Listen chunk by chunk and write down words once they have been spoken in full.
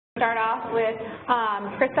start off with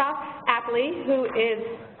Aeppli, who is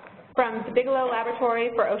from the Bigelow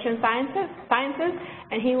Laboratory for Ocean Sciences,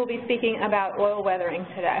 and he will be speaking about oil weathering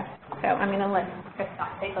today. So I'm going to let Christoph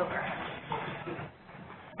take over.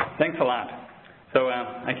 Thanks a lot. So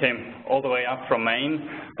I came all the way up from Maine,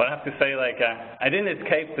 but I have to say, like, I didn't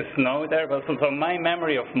escape the snow there, but so my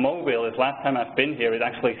memory of Mobile is last time I've been here, it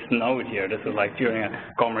actually snowed here. This was like during a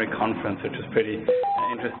GOMRI conference, which was pretty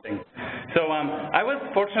interesting. So I was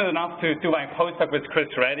fortunate enough to do my postdoc with Chris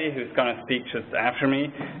Reddy, who's going to speak just after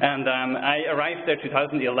me, and I arrived there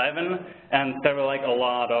 2011, and there were like a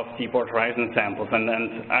lot of Deepwater Horizon samples,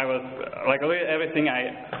 and I was, like, everything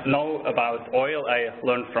I know about oil, I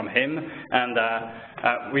learned from him,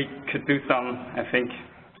 and we could do some, I think,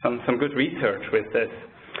 some good research with this.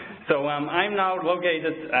 So I'm now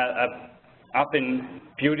located up in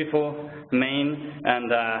beautiful Maine,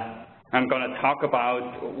 and I'm going to talk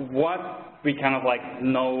about what we kind of like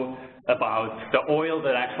know about the oil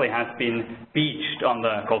that actually has been beached on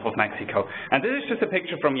the Gulf of Mexico. And this is just a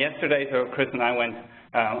picture from yesterday, so Chris and I went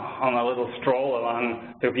on a little stroll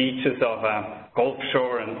along the beaches of Gulf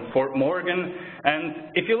Shore and Fort Morgan. And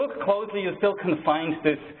if you look closely, you still can find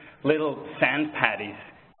this little sand paddies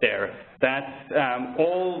there. That's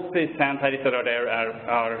all these sand paddies that are there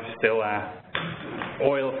are still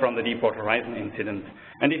oil from the Deepwater Horizon incident.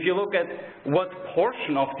 And if you look at what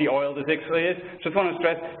portion of the oil this actually is, just want to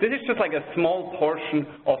stress, this is just like a small portion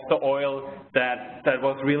of the oil that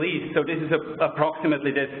was released. So this is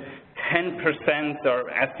approximately this 10%,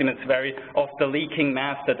 or estimates vary, of the leaking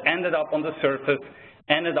mass that ended up on the surface,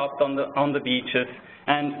 ended up on the beaches.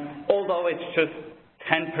 And although it's just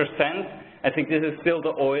 10%, I think this is still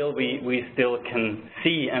the oil we still can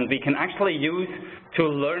see, and we can actually use to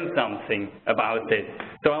learn something about it.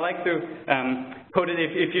 So I like to put it,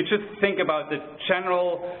 if you just think about the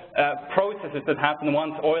general processes that happen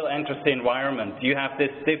once oil enters the environment, you have these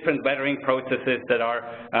different weathering processes that are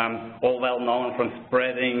all well known, from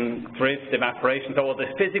spreading, drift, evaporation, so all this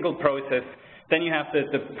physical process. Then you have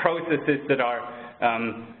the processes that are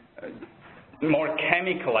more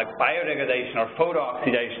chemical, like biodegradation or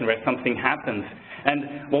photooxidation, where something happens.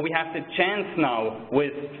 And what we have the chance now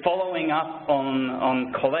with following up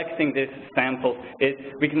on collecting these samples is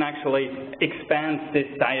we can actually expand this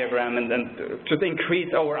diagram and just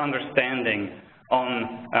increase our understanding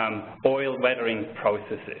on oil weathering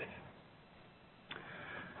processes.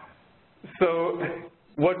 So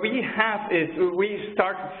what we have is we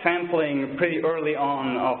started sampling pretty early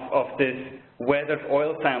on of this weathered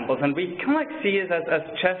oil samples, and we kind of like see it as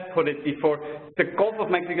Chess put it before, the Gulf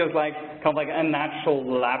of Mexico is like kind of like a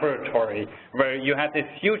natural laboratory where you have this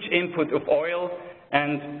huge input of oil,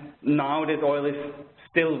 and now this oil is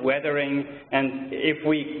still weathering, and if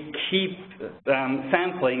we keep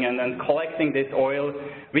sampling and collecting this oil,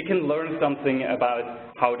 we can learn something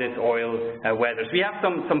about how this oil weathers. We have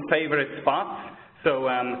some favorite spots. So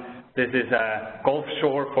this is Gulf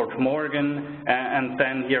Shore, Fort Morgan, and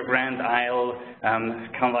then here Grand Isle,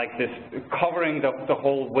 kind of like this, covering the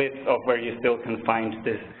whole width of where you still can find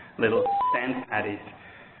this little sand paddies.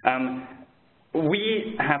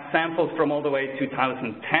 We have samples from all the way to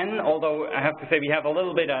 2010, although I have to say we have a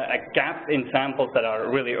little bit a gap in samples that are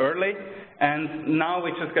really early. And now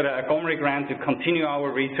we just got a GOMRI grant to continue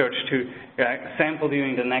our research to sample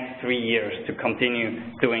during the next 3 years to continue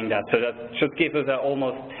doing that. So that should give us an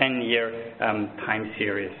almost 10-year time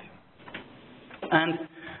series. And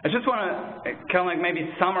I just want to kind of like maybe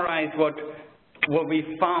summarize what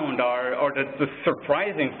we found, or the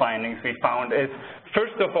surprising findings we found is,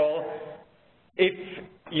 first of all, if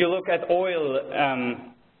you look at oil,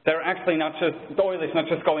 they're actually not just, the oil is not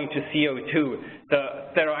just going to CO2.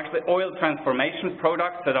 There are actually oil transformation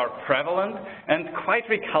products that are prevalent and quite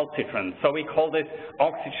recalcitrant. So we call this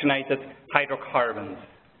oxygenated hydrocarbons.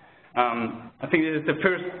 I think this is the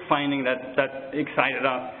first finding that excited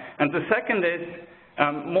us. And the second is,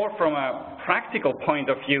 more from a practical point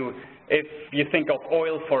of view, if you think of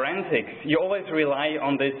oil forensics, you always rely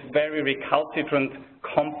on this very recalcitrant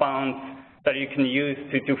compounds that you can use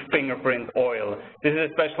to do fingerprint oil. This is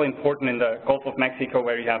especially important in the Gulf of Mexico,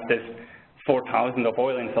 where you have this 4,000 of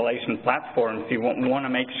oil installation platforms. You want to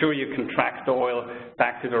make sure you can track the oil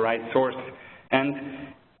back to the right source. And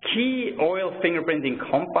key oil fingerprinting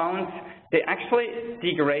compounds, they actually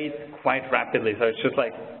degrade quite rapidly. So it's just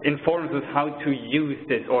like informs us how to use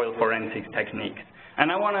this oil forensics techniques.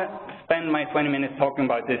 And I want to spend my 20 minutes talking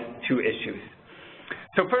about these two issues.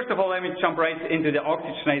 So first of all, let me jump right into the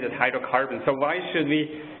oxygenated hydrocarbons. So why should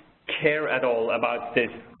we care at all about this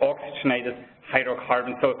oxygenated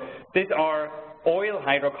hydrocarbon? So these are oil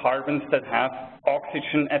hydrocarbons that have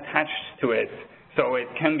oxygen attached to it. So it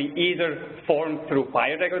can be either formed through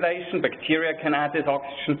biodegradation, bacteria can add this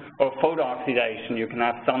oxygen, or photooxidation. You can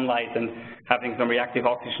have sunlight and having some reactive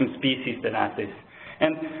oxygen species that add this.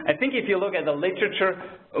 And I think if you look at the literature,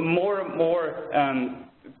 more and more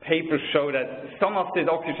papers show that some of these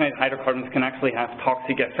oxygenated hydrocarbons can actually have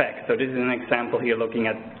toxic effects. So this is an example here looking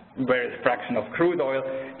at various fraction of crude oil.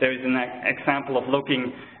 There is an example of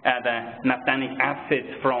looking at naphthenic acids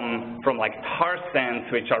from like tar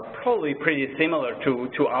sands, which are probably pretty similar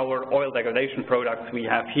to our oil degradation products we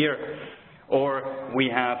have here. Or we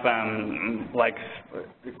have like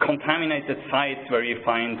contaminated sites where you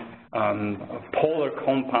find polar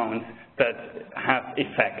compounds that have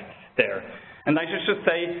effects there. And I should just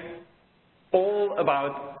say, all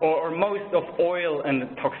about, or most of oil and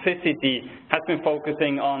toxicity has been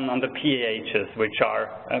focusing on the PAHs, which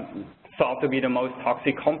are thought to be the most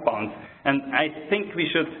toxic compounds. And I think we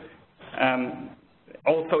should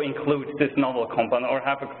also include this novel compound, or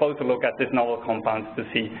have a closer look at this novel compounds to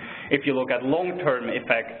see if you look at long-term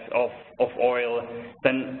effects of oil,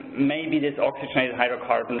 then maybe these oxygenated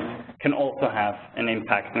hydrocarbons can also have an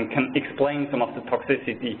impact and can explain some of the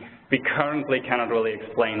toxicity we currently cannot really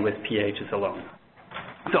explain with pHs alone.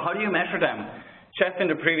 So how do you measure them? Jeff in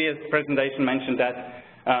the previous presentation mentioned that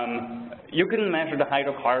you can measure the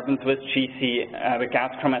hydrocarbons with GC, with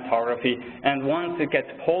gas chromatography, and once it gets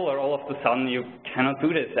polar, all of a sudden you cannot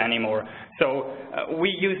do this anymore. So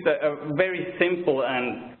we used a very simple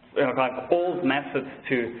and like old methods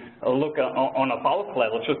to look on a bulk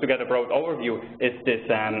level, just to get a broad overview, is this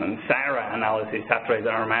SARA analysis, saturated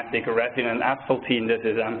aromatic resin and asphaltene. This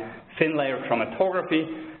is thin layer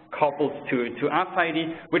chromatography coupled to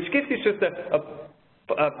FID, which gives you just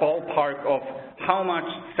a ballpark of how much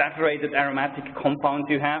saturated aromatic compounds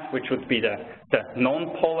you have, which would be the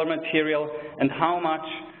non-polar material, and how much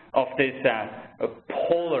of this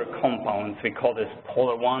polar compounds. We call this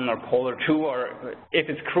polar 1 or polar 2, or if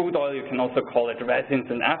it's crude oil, you can also call it resins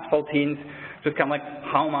and asphaltenes, just kind of like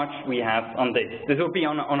how much we have on this. This will be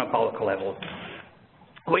on a bulk level,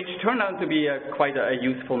 which turned out to be quite a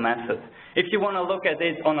useful method. If you want to look at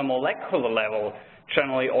it on a molecular level,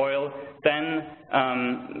 generally oil, then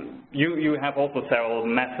you have also several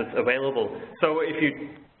methods available. So if you're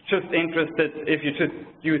just interested, if you just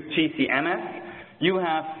use GCMS, you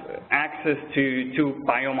have access to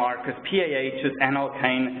biomarkers, PAHs,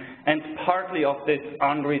 analkane, and partly of this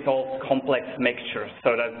unresolved complex mixture.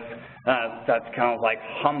 So that's kind of like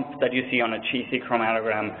hump that you see on a GC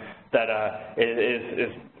chromatogram that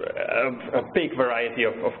is a big variety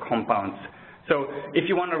of compounds. So if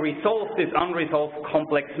you want to resolve this unresolved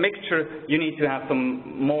complex mixture, you need to have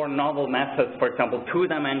some more novel methods. For example,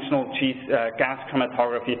 two-dimensional gas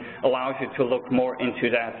chromatography allows you to look more into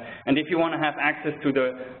that. And if you want to have access to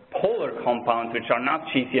the polar compounds, which are not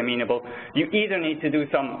GC amenable, you either need to do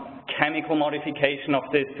some chemical modification of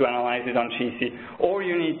this to analyze it on GC, or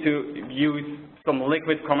you need to use some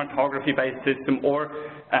liquid chromatography-based system, or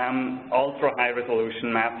ultra-high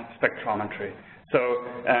resolution mass spectrometry. So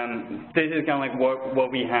this is kind of like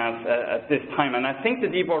what we have at this time. And I think the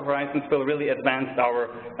Deepwater Horizons will really advance our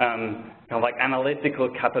kind of like analytical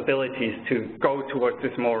capabilities to go towards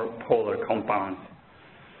this more polar compounds.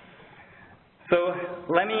 So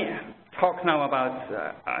let me talk now about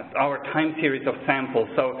our time series of samples.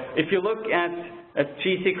 So if you look at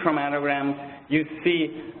GC chromatograms, you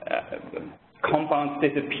see compounds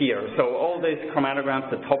disappear. So all these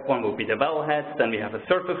chromatograms, the top one will be the wellhead, then we have a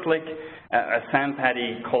surface lick, a sand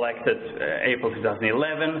paddy collected April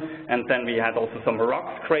 2011, and then we had also some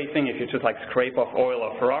rock scraping, if you just like scrape off oil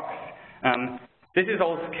off rocks. This is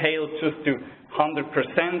all scaled just to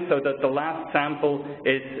 100%, so that the last sample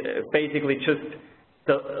is basically just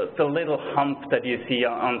the little hump that you see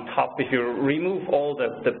on top. If you remove all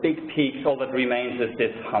the big peaks, all that remains is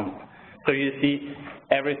this hump. So you see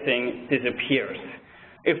everything disappears.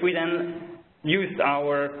 If we then used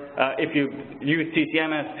if you use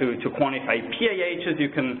GCMS to quantify PAHs, you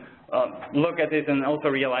can look at it and also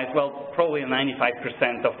realize, well, probably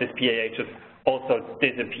 95% of these PAHs also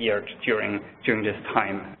disappeared during this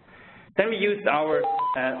time. Then we used our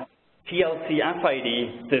TLC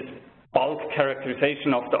FID, this bulk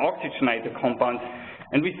characterization of the oxygenated compounds,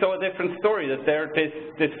 and we saw a different story, that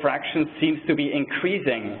this fraction seems to be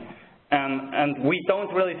increasing. And we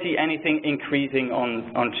don't really see anything increasing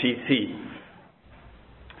on GC.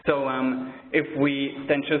 So if we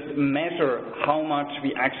then just measure how much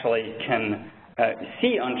we actually can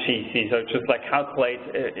see on GC, so just like calculate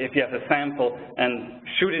if you have a sample and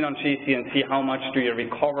shoot it on GC and see how much do you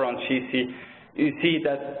recover on GC, you see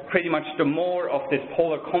that pretty much the more of this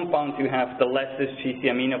polar compound you have, the less is GC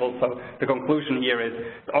amenable. So the conclusion here is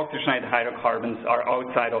the oxygenated hydrocarbons are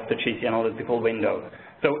outside of the GC analytical window.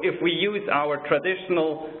 So if we use our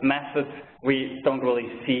traditional methods, we don't really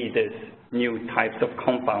see these new types of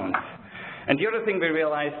compounds. And the other thing we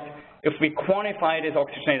realized, if we quantify these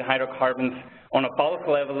oxygenated hydrocarbons on a bulk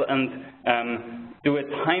level and do a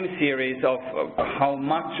time series of how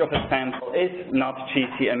much of a sample is not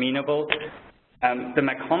GC amenable, the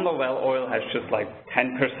Macondo well oil has just like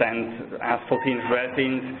 10% asphaltenes,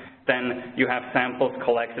 resins. Then you have samples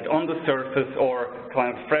collected on the surface or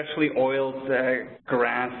kind of freshly oiled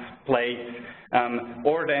grass plates,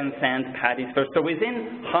 or then sand paddies. So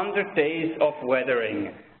within 100 days of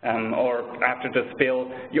weathering, or after the spill,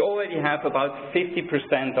 you already have about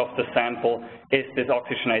 50% of the sample is this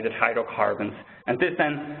oxygenated hydrocarbons. And this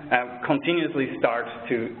then continuously starts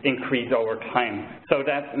to increase over time. So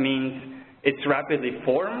that means it's rapidly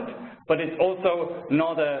formed, but it's also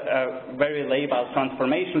not a very labile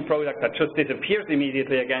transformation product that just disappears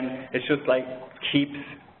immediately again. It's just like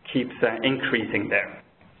keeps increasing there.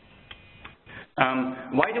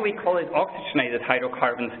 Why do we call it oxygenated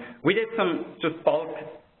hydrocarbons? We did some just bulk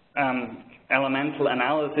elemental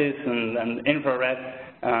analysis and infrared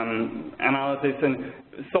analysis and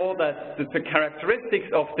saw that the characteristics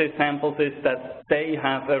of these samples is that they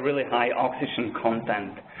have a really high oxygen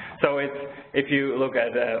content. So if you look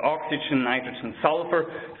at oxygen, nitrogen, sulfur,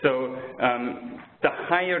 so the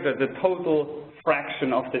higher the total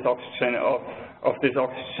fraction of this oxygen of this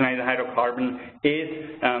oxygenated hydrocarbon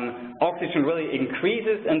is, oxygen really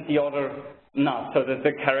increases and the other not. So that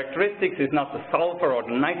the characteristics is not the sulfur or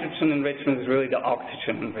the nitrogen enrichment, it's really the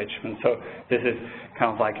oxygen enrichment. So this is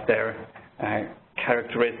kind of like their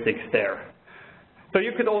characteristics there. So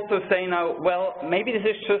you could also say now, well, maybe this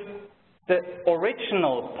is just the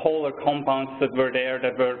original polar compounds that were there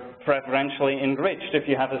that were preferentially enriched. If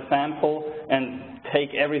you have a sample and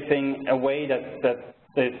take everything away that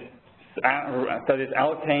is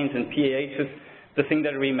alkanes and PAHs, the thing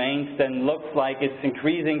that remains then looks like it's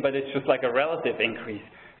increasing, but it's just like a relative increase.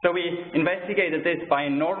 So we investigated this by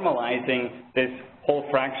normalizing this whole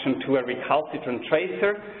fraction to a recalcitrant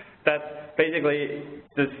tracer that basically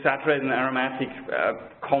the saturated and aromatic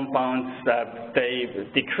compounds, they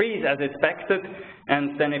decrease as expected,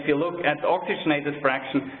 and then if you look at the oxygenated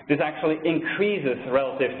fraction, this actually increases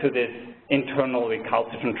relative to this internal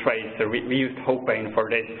recalcitrant tracer. We used Hopane for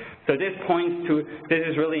this. So this points to this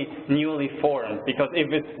is really newly formed, because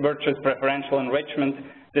if it were just preferential enrichment,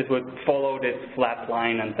 this would follow this flat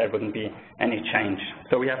line and there wouldn't be any change.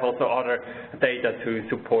 So we have also other data to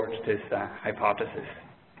support this hypothesis.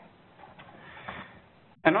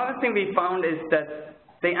 Another thing we found is that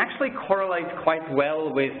they actually correlate quite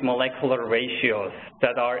well with molecular ratios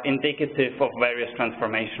that are indicative of various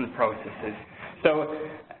transformation processes. So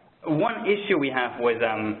one issue we have with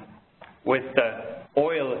the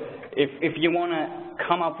oil, if you want to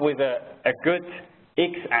come up with a good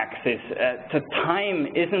x-axis, the time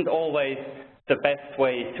isn't always the best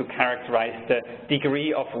way to characterize the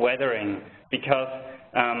degree of weathering, because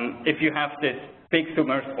if you have this big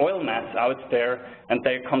submerged oil mass out there and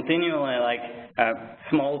they're continually like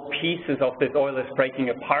small pieces of this oil is breaking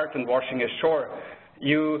apart and washing ashore,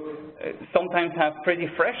 you sometimes have pretty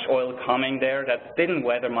fresh oil coming there that didn't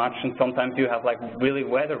weather much, and sometimes you have like really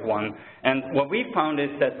weathered one. And what we found is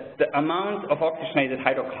that the amount of oxygenated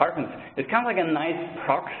hydrocarbons is kind of like a nice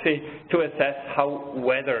proxy to assess how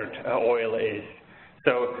weathered oil is.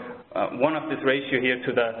 So one of this ratio here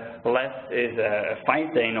to the left is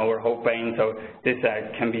phytane over Hopane, so this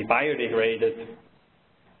can be biodegraded.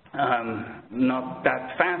 Not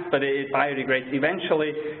that fast, but it biodegrades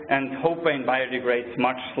eventually, and Hopane biodegrades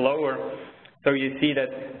much slower. So you see that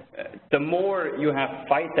the more you have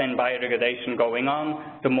phytane biodegradation going on,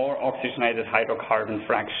 the more oxygenated hydrocarbon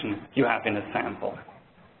fraction you have in a sample.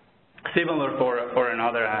 Similar for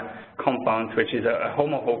another compound, which is a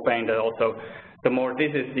homohopane, that also the more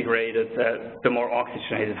this is degraded, the more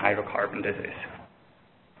oxygenated hydrocarbon this is.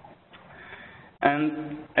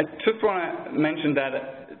 And I just want to mention that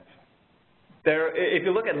if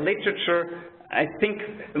you look at literature, I think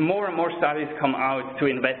more and more studies come out to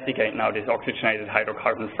investigate now this oxygenated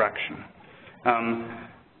hydrocarbon fraction.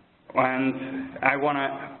 And I want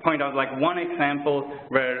to point out like one example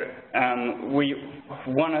where we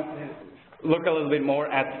want to look a little bit more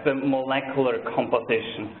at the molecular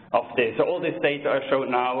composition of this. So all this data I showed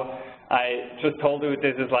now I just told you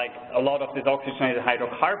this is like a lot of these oxygenated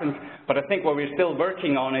hydrocarbons, but I think what we're still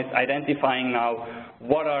working on is identifying now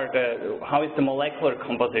how is the molecular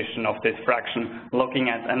composition of this fraction looking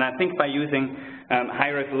at. And I think by using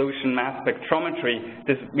high-resolution mass spectrometry,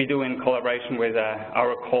 this we do in collaboration with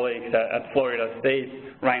our colleagues at Florida State,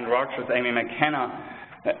 Ryan Rogers, Amy McKenna,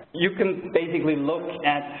 you can basically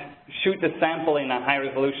shoot the sample in a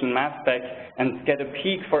high-resolution mass spec and get a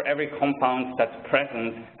peak for every compound that's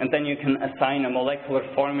present, and then you can assign a molecular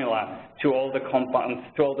formula to all the compounds,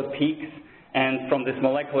 to all the peaks, and from this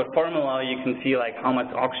molecular formula you can see like how much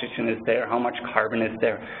oxygen is there, how much carbon is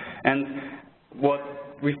there. And what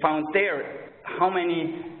we found there, how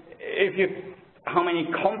many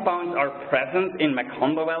compounds are present in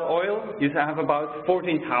Macondo well oil, you have about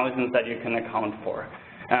 14,000 that you can account for.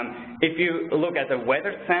 If you look at a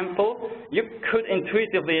weathered sample, you could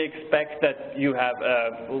intuitively expect that you have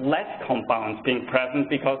less compounds being present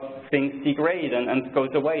because things degrade and goes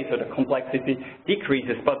away, so the complexity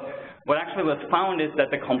decreases. But what actually was found is that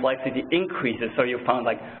the complexity increases, so you found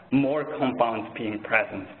like more compounds being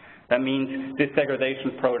present. That means these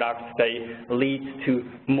degradation products, they lead to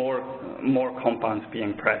more compounds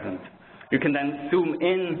being present. You can then zoom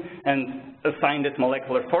in and assign this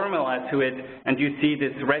molecular formula to it, and you see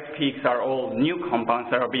these red peaks are all new compounds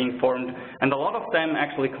that are being formed, and a lot of them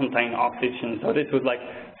actually contain oxygen. So this would like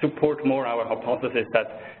support more our hypothesis that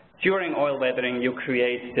during oil weathering you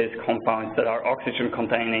create these compounds that are oxygen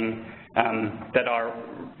containing, that are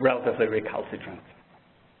relatively recalcitrant.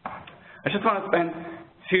 I just want to spend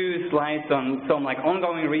 2 slides on some like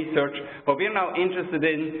ongoing research. What we're now interested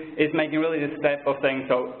in is making really the step of saying,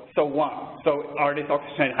 so what? So are these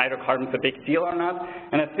oxygenated hydrocarbons a big deal or not?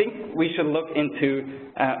 And I think we should look into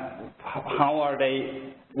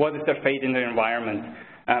what is their fate in the environment?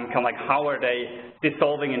 Kind of like how are they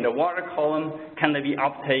dissolving in the water column? Can they be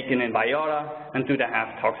uptaken in biota? And do they have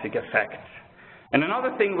toxic effects? And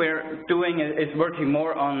another thing we're doing is working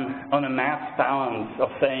more on a mass balance of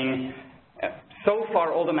saying, so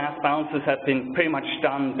far, all the mass balances have been pretty much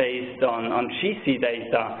done based on GC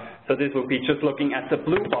data. So this would be just looking at the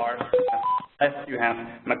blue bars. Left you have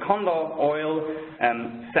Macondo oil,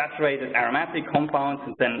 saturated aromatic compounds,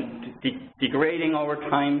 and then degrading over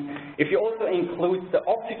time. If you also include the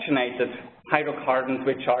oxygenated hydrocarbons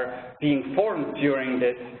which are being formed during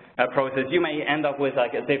this process, you may end up with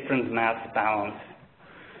like a different mass balance.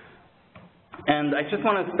 And I just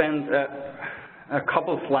want to spend a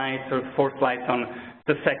couple slides or 4 slides on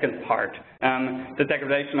the second part, the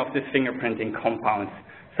degradation of these fingerprinting compounds.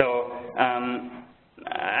 So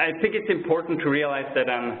I think it's important to realize that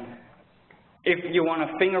if you want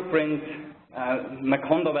to fingerprint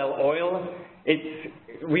Macondo well oil,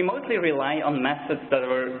 we mostly rely on methods that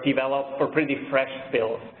were developed for pretty fresh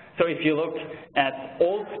spills. So if you look at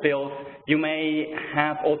old spills, you may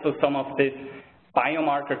have also some of these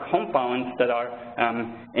biomarker compounds that are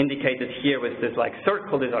indicated here with this like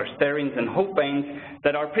circle. These are sterines and hopanes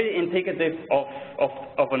that are pretty indicative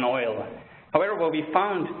of an oil. However, what we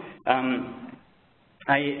found,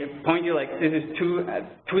 I point you like this is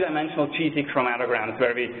two-dimensional GC chromatograms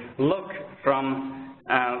where we look from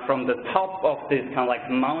the top of this kind of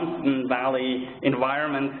like mountain valley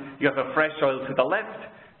environment. You have a fresh oil to the left,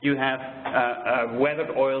 you have a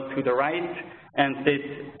weathered oil to the right, and this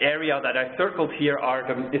area that I circled here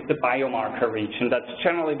is the biomarker region that's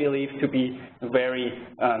generally believed to be very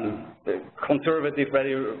conservative,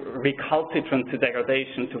 very recalcitrant to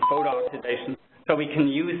degradation, to photooxidation, so we can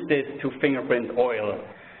use this to fingerprint oil.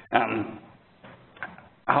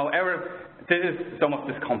 However, this is some of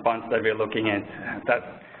these compounds that we're looking at.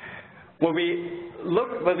 What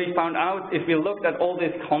we found out, if we looked at all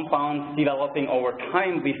these compounds developing over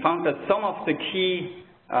time, we found that some of the key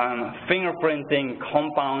fingerprinting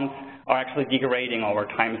compounds are actually degrading over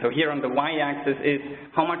time. So here on the y-axis is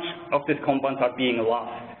how much of these compounds are being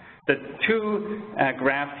lost. The 2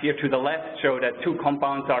 graphs here to the left show that 2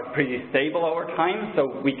 compounds are pretty stable over time,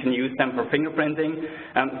 so we can use them for fingerprinting.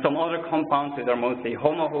 Some other compounds, these are mostly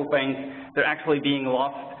homohopanes, they're actually being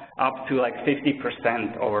lost up to like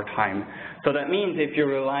 50% over time. So that means if you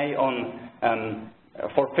rely on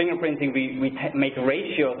for fingerprinting, we make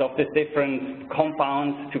ratios of the different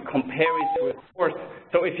compounds to compare it to a source.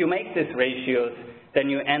 So if you make these ratios, then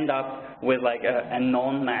you end up with like a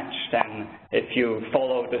non-match then if you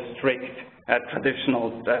follow the strict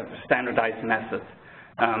traditional standardized methods.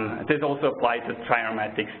 This also applies to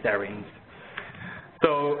triaromatic sterines.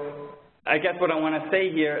 So I guess what I want to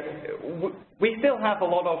say here, we still have a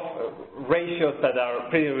lot of ratios that are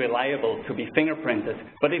pretty reliable to be fingerprinted.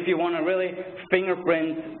 But if you want to really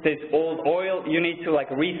fingerprint this old oil, you need to like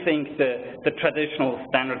rethink the traditional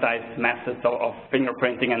standardized methods of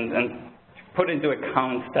fingerprinting and put into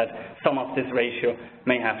account that some of this ratio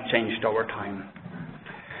may have changed over time.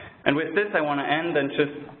 And with this, I want to end and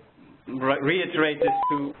just reiterate these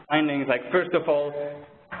two findings. Like, first of all,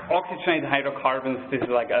 oxygenated hydrocarbons, this is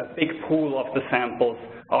like a big pool of the samples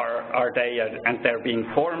are there and they're being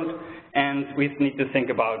formed, and we need to think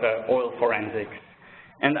about oil forensics.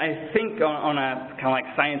 And I think on a kind of like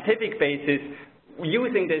scientific basis,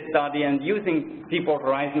 using this study and using Deepwater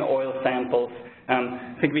Horizon oil samples,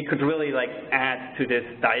 I think we could really like add to this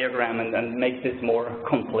diagram and make this more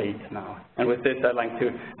complete now. And with this, I'd like to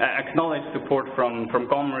acknowledge support from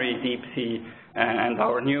Gomery, Deep Sea, and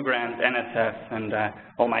our new grant, NSF, and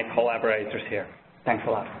all my collaborators here. Thanks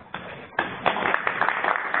a lot.